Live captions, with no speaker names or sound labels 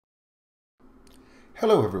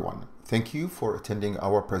Hello everyone, thank you for attending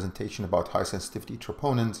our presentation about high-sensitivity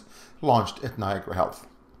troponins launched at Niagara Health.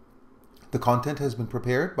 The content has been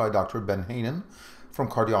prepared by Dr. Ben Hanen from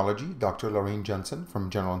Cardiology, Dr. Lorraine Jensen from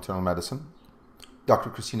General Internal Medicine, Dr.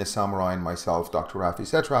 Christina Samurai and myself, Dr. Rafi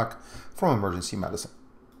Setrak from Emergency Medicine.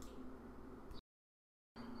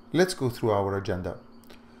 Let's go through our agenda.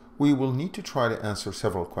 We will need to try to answer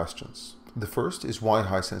several questions. The first is why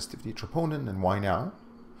high-sensitivity troponin and why now?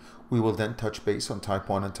 We will then touch base on type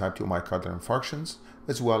 1 and type 2 myocardial infarctions,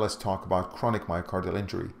 as well as talk about chronic myocardial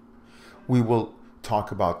injury. We will talk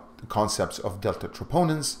about the concepts of delta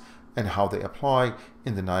troponins and how they apply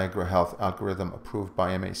in the Niagara Health algorithm approved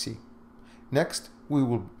by MAC. Next, we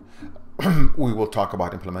will talk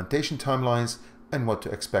about implementation timelines and what to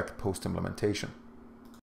expect post-implementation.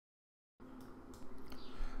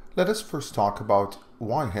 Let us first talk about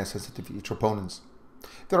why high-sensitivity troponins.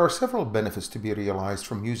 There are several benefits to be realized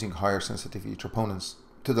from using higher sensitivity troponins.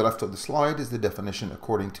 To the left of the slide is the definition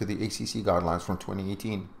according to the ACC guidelines from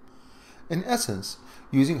 2018. In essence,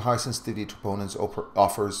 using high sensitivity troponins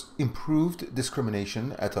offers improved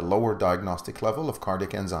discrimination at a lower diagnostic level of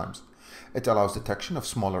cardiac enzymes. It allows detection of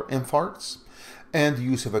smaller infarcts and the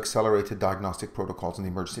use of accelerated diagnostic protocols in the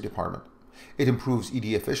emergency department. It improves ED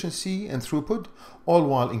efficiency and throughput, all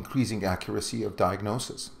while increasing accuracy of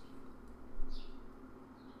diagnosis.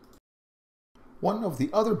 One of the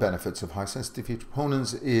other benefits of high sensitivity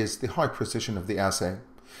troponins is the high precision of the assay.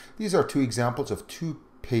 These are two examples of two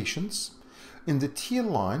patients. In the teal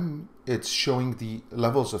line, it's showing the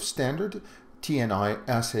levels of standard TNI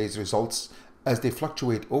assays results as they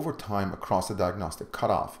fluctuate over time across the diagnostic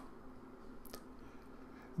cutoff.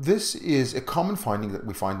 This is a common finding that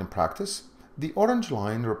we find in practice. The orange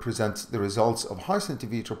line represents the results of high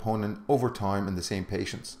sensitivity troponin over time in the same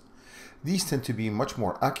patients. These tend to be much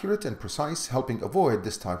more accurate and precise, helping avoid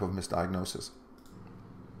this type of misdiagnosis.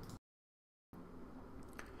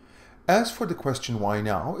 As for the question why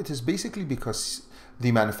now, it is basically because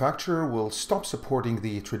the manufacturer will stop supporting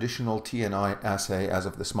the traditional TNI assay as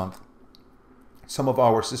of this month. Some of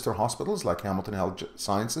our sister hospitals, like Hamilton Health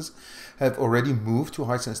Sciences, have already moved to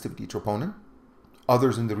high sensitivity troponin.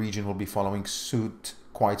 Others in the region will be following suit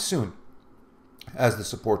quite soon, as the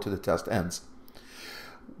support to the test ends.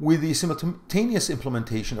 With the simultaneous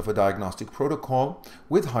implementation of a diagnostic protocol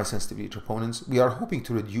with high sensitivity troponins, we are hoping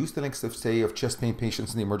to reduce the length of stay of chest pain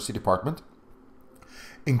patients in the emergency department,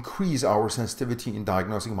 increase our sensitivity in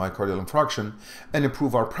diagnosing myocardial infarction, and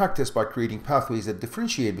improve our practice by creating pathways that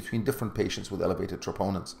differentiate between different patients with elevated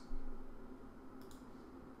troponins.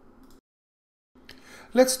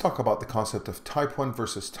 Let's talk about the concept of type 1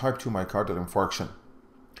 versus type 2 myocardial infarction.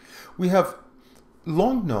 We have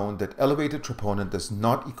long known that elevated troponin does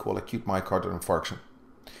not equal acute myocardial infarction.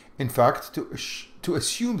 In fact, to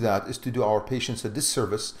assume that is to do our patients a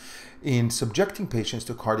disservice in subjecting patients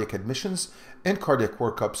to cardiac admissions and cardiac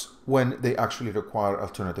workups when they actually require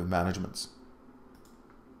alternative managements.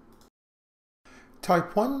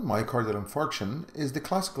 Type 1 myocardial infarction is the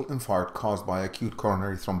classical infarct caused by acute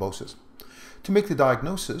coronary thrombosis. To make the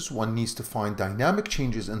diagnosis, one needs to find dynamic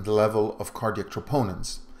changes in the level of cardiac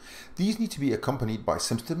troponins. These need to be accompanied by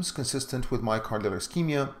symptoms consistent with myocardial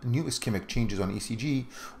ischemia, new ischemic changes on ECG,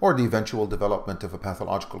 or the eventual development of a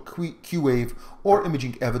pathological Q wave or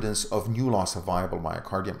imaging evidence of new loss of viable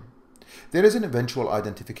myocardium. There is an eventual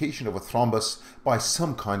identification of a thrombus by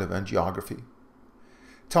some kind of angiography.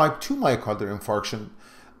 Type 2 myocardial infarction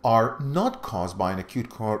are not caused by an acute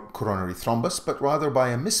coronary thrombus, but rather by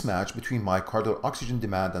a mismatch between myocardial oxygen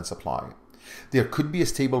demand and supply. There could be a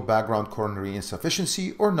stable background coronary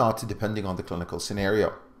insufficiency or not, depending on the clinical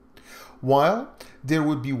scenario. While there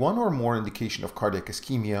would be one or more indication of cardiac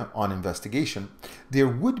ischemia on investigation, there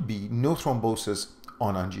would be no thrombosis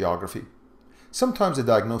on angiography. Sometimes a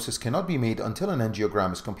diagnosis cannot be made until an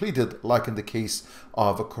angiogram is completed, like in the case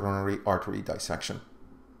of a coronary artery dissection.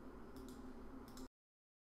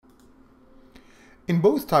 In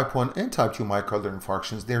both type 1 and type 2 myocardial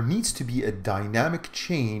infarctions, there needs to be a dynamic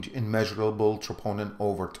change in measurable troponin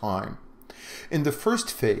over time. In the first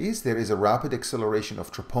phase, there is a rapid acceleration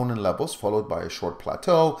of troponin levels followed by a short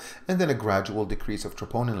plateau and then a gradual decrease of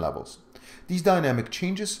troponin levels. These dynamic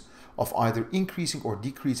changes of either increasing or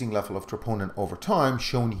decreasing level of troponin over time,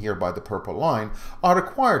 shown here by the purple line, are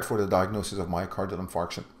required for the diagnosis of myocardial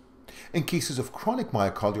infarction. In cases of chronic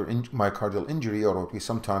myocardial injury, or what we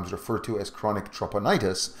sometimes refer to as chronic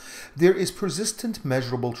troponitis, there is persistent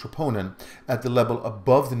measurable troponin at the level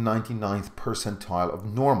above the 99th percentile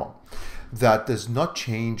of normal that does not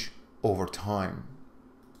change over time.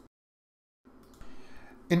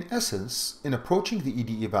 In essence, in approaching the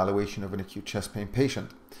ED evaluation of an acute chest pain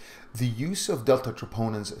patient, The use of delta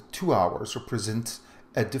troponins at 2 hours represents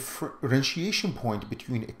a differentiation point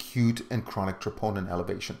between acute and chronic troponin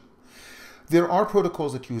elevation. There are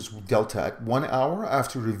protocols that use delta at 1 hour.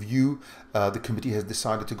 After review, the committee has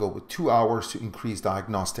decided to go with 2 hours to increase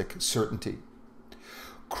diagnostic certainty.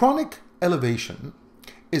 Chronic elevation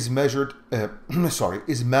is managed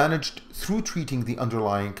through treating the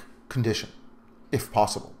underlying condition, if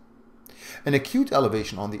possible. An acute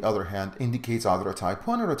elevation, on the other hand, indicates either a type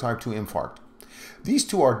 1 or a type 2 infarct. These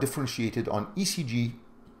two are differentiated on ECG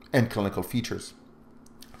and clinical features.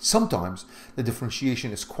 Sometimes the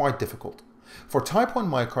differentiation is quite difficult. For type 1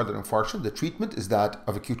 myocardial infarction, the treatment is that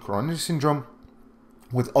of acute coronary syndrome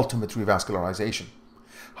with ultimate revascularization.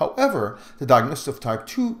 However, the diagnosis of type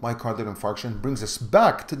 2 myocardial infarction brings us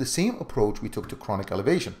back to the same approach we took to chronic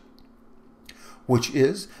elevation, which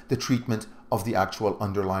is the treatment of the actual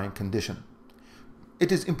underlying condition.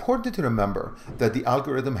 It is important to remember that the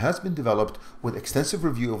algorithm has been developed with extensive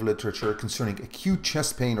review of literature concerning acute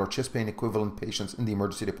chest pain or chest pain equivalent patients in the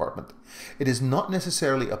emergency department. It is not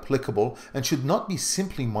necessarily applicable and should not be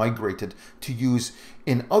simply migrated to use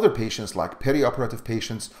in other patients like perioperative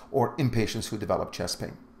patients or inpatients who develop chest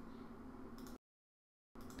pain.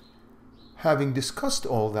 Having discussed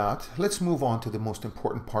all that, let's move on to the most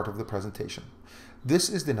important part of the presentation. This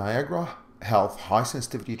is the Niagara Health High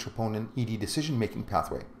Sensitivity Troponin ED decision-making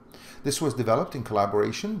pathway. This was developed in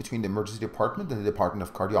collaboration between the Emergency Department and the Department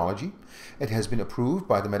of Cardiology. It has been approved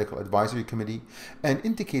by the Medical Advisory Committee and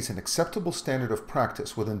indicates an acceptable standard of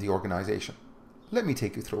practice within the organization. Let me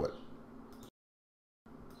take you through it.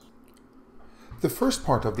 The first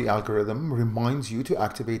part of the algorithm reminds you to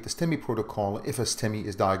activate the Stemi protocol if a Stemi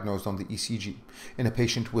is diagnosed on the ECG in a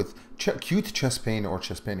patient with acute chest pain or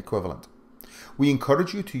chest pain equivalent. We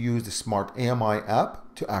encourage you to use the Smart AMI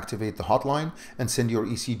app to activate the hotline and send your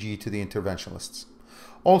ECG to the interventionalists.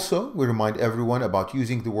 Also, we remind everyone about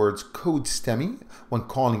using the words code STEMI when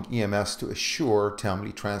calling EMS to assure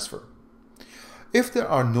timely transfer. If there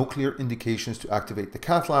are no clear indications to activate the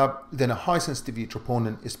cath lab, then a high sensitivity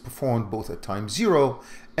troponin is performed both at time 0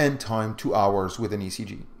 and time 2 hours with an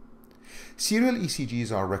ECG. Serial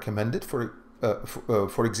ECGs are recommended for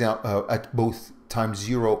example, at both time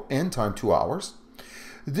 0 and time 2 hours.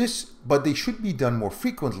 But they should be done more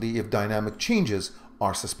frequently if dynamic changes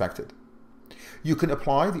are suspected. You can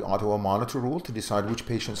apply the auto monitor rule to decide which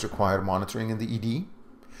patients require monitoring in the ED.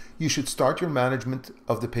 You should start your management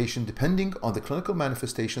of the patient depending on the clinical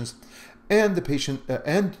manifestations and the patient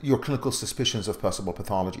and your clinical suspicions of possible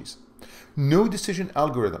pathologies. No decision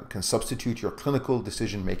algorithm can substitute your clinical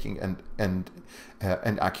decision making and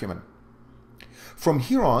acumen. From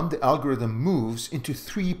here on, the algorithm moves into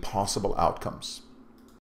 3 possible outcomes.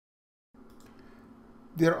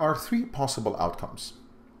 There are 3 possible outcomes.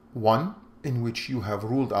 One, in which you have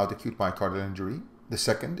ruled out acute myocardial injury. The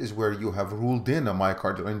second is where you have ruled in a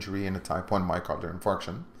myocardial injury and a type 1 myocardial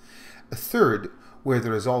infarction. A third, where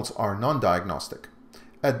the results are non-diagnostic.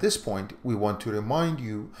 At this point, we want to remind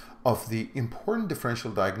you of the important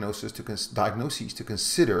differential diagnoses to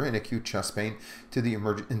consider in acute chest pain in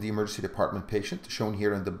the emergency department patient, shown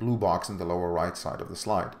here in the blue box in the lower right side of the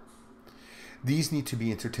slide. These need to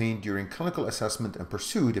be entertained during clinical assessment and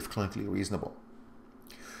pursued if clinically reasonable.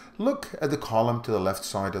 Look at the column to the left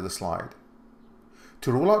side of the slide.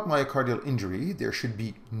 To rule out myocardial injury, there should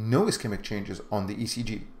be no ischemic changes on the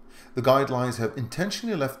ECG. The guidelines have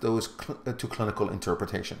intentionally left those to clinical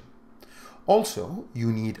interpretation. Also,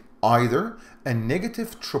 you need either a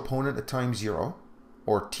negative troponin at time 0,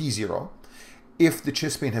 or T0, if the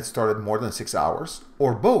chest pain had started more than 6 hours,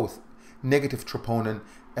 or both negative troponin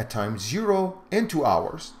at time 0 and 2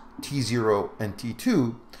 hours, T0 and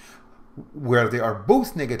T2, where they are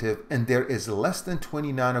both negative and there is less than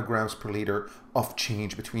 20 nanograms per liter of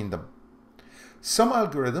change between them. Some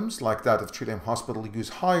algorithms, like that of Trillium Hospital, use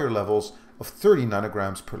higher levels of 30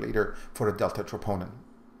 nanograms per liter for a delta troponin.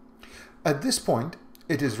 At this point,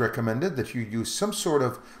 it is recommended that you use some sort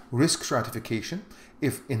of risk stratification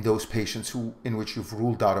if in those patients in which you've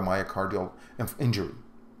ruled out a myocardial injury.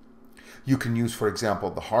 You can use, for example,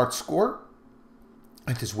 the heart score.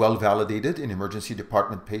 It is well validated in emergency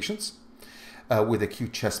department patients with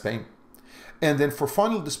acute chest pain. And then for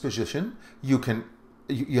final disposition, you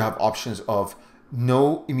have options of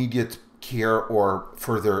no immediate care or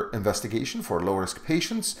further investigation for low-risk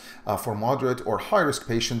patients. For moderate or high-risk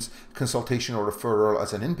patients, consultation or referral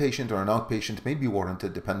as an inpatient or an outpatient may be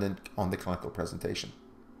warranted dependent on the clinical presentation.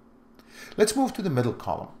 Let's move to the middle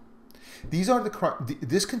column.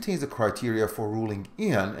 This contains the criteria for ruling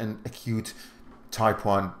in an acute type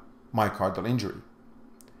 1 myocardial injury.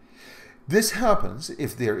 This happens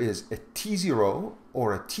if there is a T0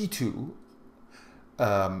 or a T2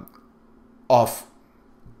 of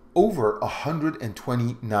over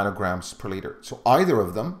 120 nanograms per liter. So either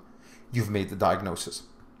of them, you've made the diagnosis.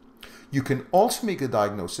 You can also make the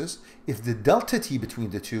diagnosis if the delta T between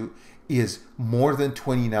the two is more than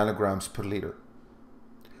 20 nanograms per liter,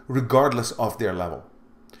 regardless of their level.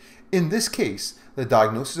 In this case, the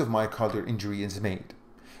diagnosis of myocardial injury is made.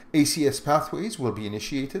 ACS pathways will be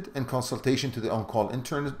initiated and consultation to the on-call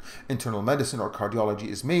internal medicine or cardiology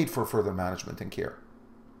is made for further management and care.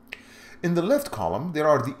 In the left column, there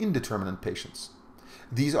are the indeterminate patients.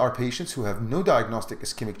 These are patients who have no diagnostic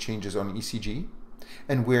ischemic changes on ECG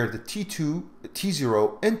and where the T2,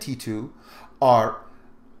 T0 and T2 are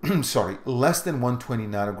less than 120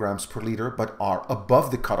 nanograms per liter but are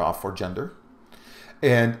above the cutoff for gender,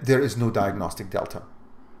 and there is no diagnostic delta.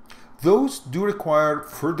 Those do require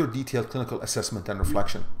further detailed clinical assessment and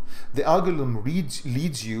reflection. The algorithm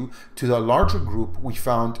leads you to the larger group we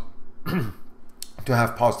found to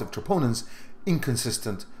have positive troponins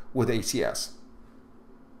inconsistent with ACS.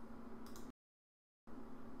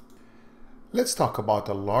 Let's talk about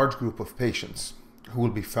a large group of patients who will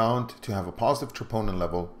be found to have a positive troponin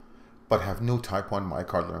level but have no type 1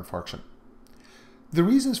 myocardial infarction. The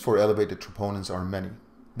reasons for elevated troponins are many.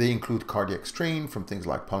 They include cardiac strain from things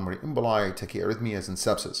like pulmonary emboli, tachyarrhythmias, and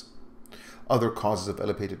sepsis. Other causes of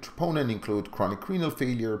elevated troponin include chronic renal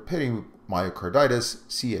failure, perimyocarditis,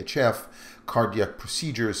 CHF, cardiac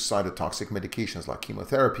procedures, cytotoxic medications like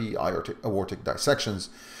chemotherapy, aortic dissections,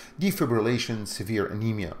 defibrillation, severe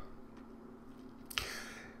anemia.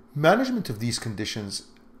 Management of these conditions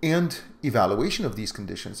and evaluation of these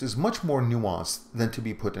conditions is much more nuanced than to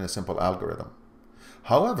be put in a simple algorithm.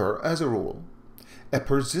 However, as a rule, a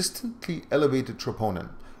persistently elevated troponin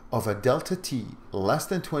of a delta T less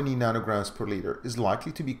than 20 nanograms per liter is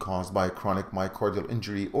likely to be caused by a chronic myocardial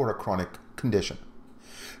injury or a chronic condition.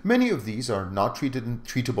 Many of these are not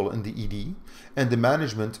treatable in the ED, and the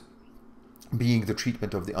management being the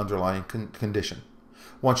treatment of the underlying condition.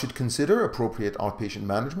 One should consider appropriate outpatient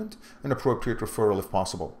management and appropriate referral if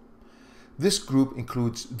possible. This group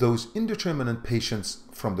includes those indeterminate patients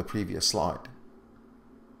from the previous slide.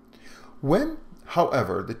 When,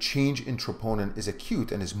 however, the change in troponin is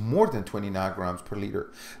acute and is more than 20 nanograms per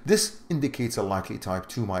liter, this indicates a likely type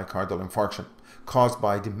 2 myocardial infarction caused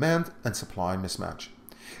by demand and supply mismatch.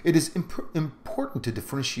 It is important to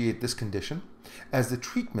differentiate this condition as the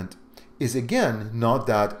treatment is again not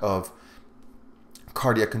that of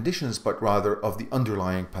cardiac conditions but rather of the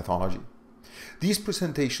underlying pathology. These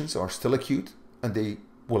presentations are still acute and they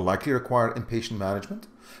will likely require inpatient management.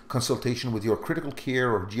 Consultation with your critical care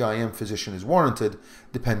or GIM physician is warranted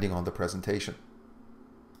depending on the presentation.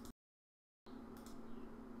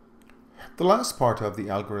 The last part of the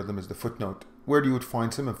algorithm is the footnote, where you would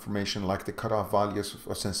find some information like the cutoff values of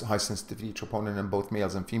high sensitivity troponin in both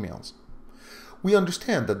males and females. We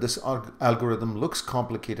understand that this algorithm looks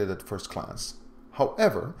complicated at first glance.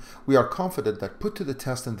 However, we are confident that put to the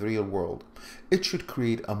test in the real world, it should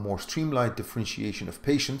create a more streamlined differentiation of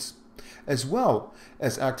patients, as well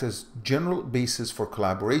as act as general basis for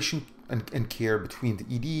collaboration and care between the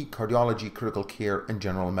ED, cardiology, critical care, and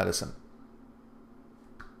general medicine.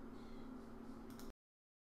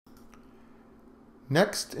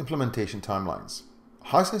 Next, implementation timelines.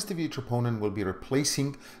 High sensitivity troponin will be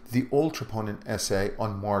replacing the old troponin assay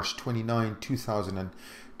on March 29,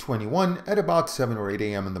 2021 at about 7 or 8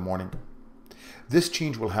 a.m. in the morning. This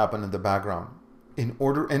change will happen in the background. In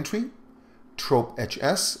order entry,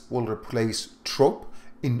 Trop-HS will replace Trop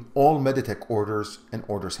in all Meditech orders and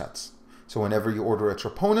order sets. So whenever you order a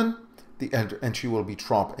troponin, the entry will be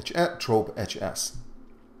Trop-HS.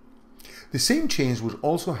 The same change would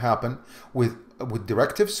also happen with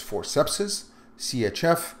directives for sepsis,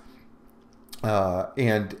 CHF,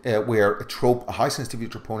 where a high sensitivity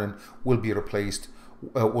troponin will replace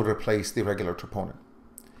the regular troponin.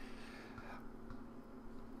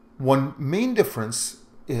 One main difference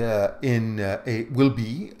is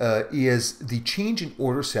the change in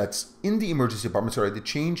order sets in the emergency department, the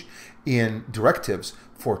change in directives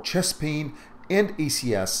for chest pain and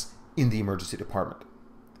ACS in the emergency department.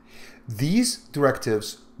 These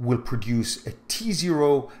directives will produce a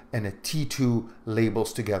T0 and a T2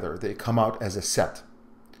 labels together. They come out as a set.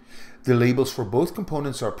 The labels for both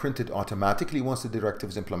components are printed automatically once the directive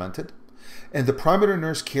is implemented, and the primary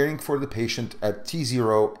nurse caring for the patient at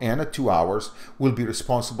T0 and at 2 hours will be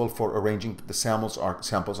responsible for arranging that the samples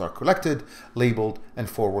are collected, labeled, and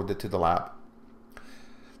forwarded to the lab.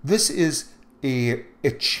 This is a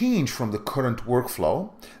change from the current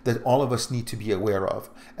workflow that all of us need to be aware of,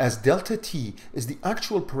 as delta T is the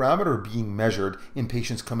actual parameter being measured in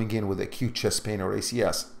patients coming in with acute chest pain or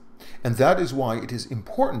ACS. And that is why it is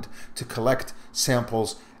important to collect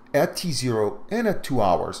samples at T0 and at 2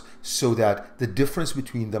 hours so that the difference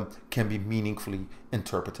between them can be meaningfully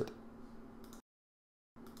interpreted.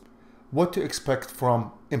 What to expect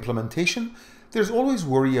from implementation? There's always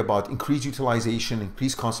worry about increased utilization,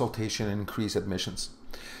 increased consultation, and increased admissions.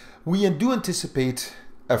 We do anticipate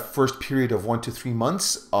a first period of 1 to 3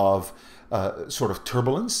 months of sort of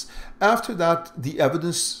turbulence. After that, the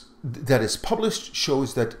evidence that is published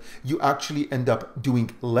shows that you actually end up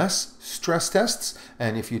doing less stress tests.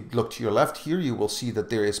 And if you look to your left here, you will see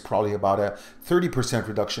that there is probably about a 30%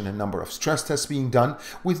 reduction in number of stress tests being done,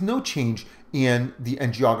 with no change in the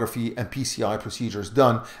angiography and PCI procedures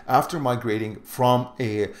done after migrating from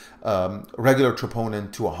a regular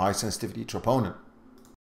troponin to a high sensitivity troponin.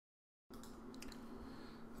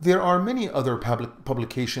 There are many other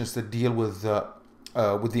publications that deal with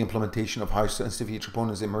the implementation of high sensitivity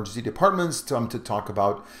troponins in emergency departments to talk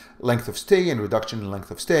about length of stay and reduction in length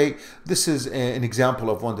of stay. This is an example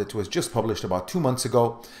of one that was just published about 2 months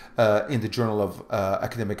ago in the Journal of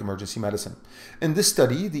Academic Emergency Medicine. In this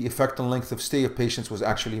study, the effect on length of stay of patients was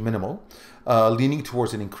actually minimal, leaning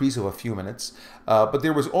towards an increase of a few minutes, but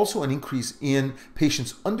there was also an increase in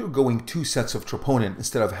patients undergoing 2 sets of troponin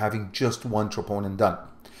instead of having just 1 troponin done.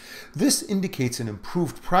 This indicates an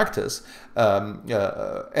improved practice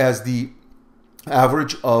as the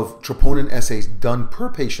average of troponin assays done per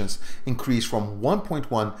patient increased from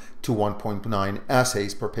 1.1 to 1.9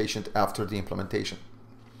 assays per patient after the implementation.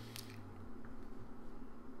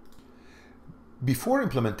 Before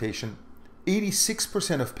implementation,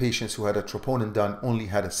 86% of patients who had a troponin done only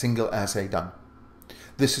had a single assay done.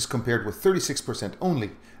 This is compared with 36%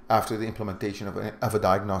 only after the implementation of a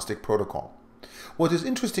diagnostic protocol. What is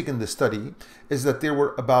interesting in this study is that there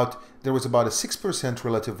was about a 6%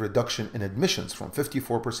 relative reduction in admissions, from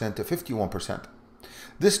 54% to 51%.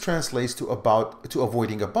 This translates to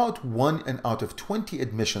avoiding about 1 out of 20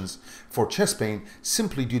 admissions for chest pain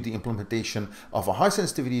simply due to the implementation of a high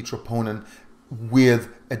sensitivity troponin with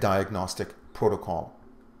a diagnostic protocol.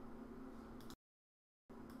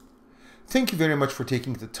 Thank you very much for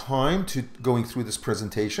taking the time to going through this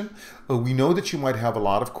presentation. We know that you might have a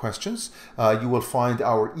lot of questions. You will find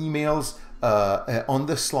our emails on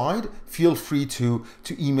this slide. Feel free to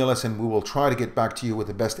email us and we will try to get back to you with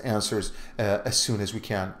the best answers as soon as we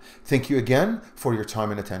can. Thank you again for your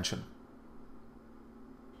time and attention.